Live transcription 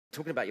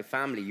Talking about your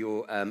family,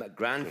 your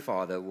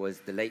grandfather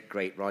was the late,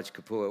 great Raj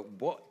Kapoor.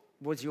 What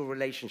was your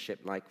relationship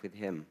like with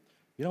him?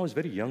 You know, I was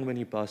very young when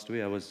he passed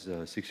away. I was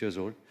 6 years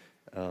old.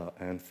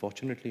 And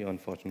fortunately,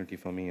 unfortunately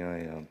for me,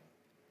 I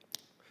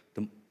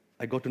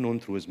got to know him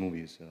through his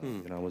movies.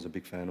 You know, I was a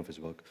big fan of his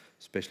work,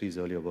 especially his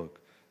earlier work.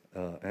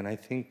 And I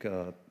think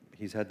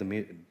he's had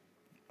the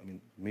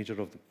major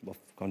of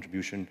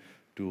contribution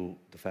to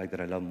the fact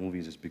that I love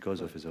movies is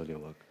because of his earlier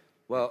work.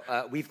 Well,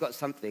 we've got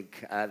something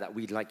that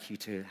we'd like you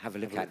to have a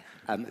look at.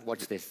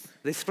 Watch this.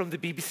 This is from the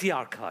BBC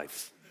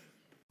archives.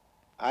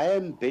 I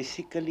am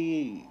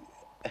basically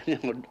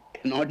an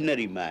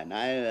ordinary man.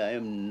 I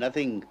am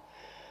nothing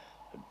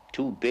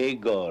too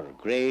big or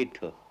great.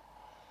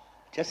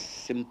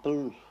 Just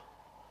simple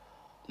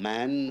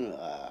man.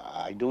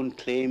 I don't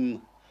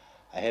claim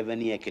I have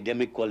any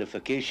academic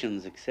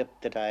qualifications,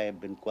 except that I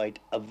have been quite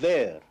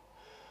aware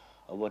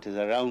of what is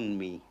around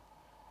me,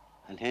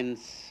 and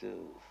hence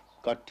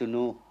got to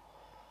know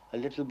a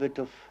little bit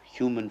of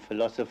human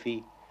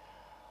philosophy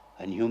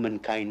and human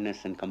kindness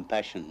and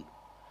compassion.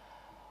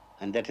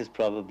 And that is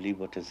probably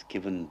what has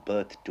given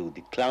birth to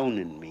the clown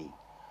in me.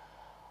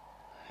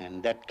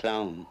 And that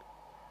clown,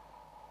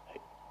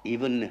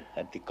 even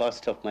at the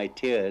cost of my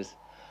tears,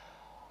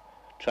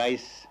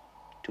 tries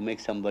to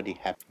make somebody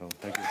happy. Oh,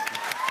 thank you.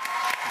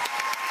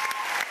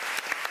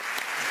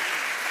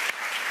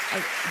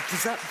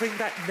 Does that bring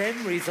back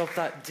memories of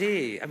that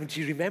day? I mean,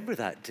 do you remember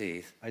that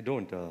day? I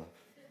don't.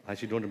 I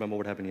actually don't remember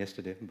what happened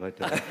yesterday, but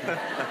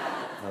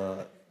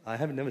I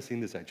have never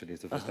seen this actually.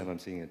 It's the first time I'm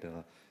seeing it.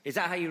 Is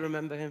that how you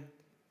remember him?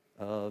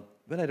 Well,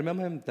 I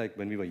remember him like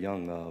when we were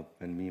young,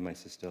 when me, my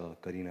sister,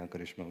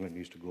 Karishma, when we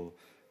used to go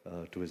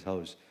to his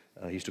house.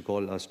 He used to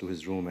call us to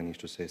his room and he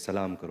used to say,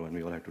 "Salam karo," and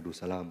we all had to do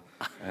salam.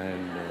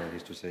 And he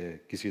used to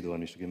say, "Kisi do,"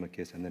 and he used to give him a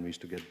kiss. And then we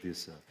used to get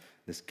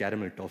this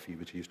caramel toffee,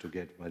 which he used to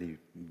get when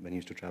he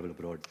used to travel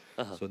abroad.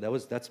 So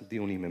that's the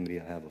only memory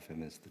I have of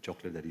him, is the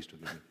chocolate that he used to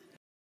give me.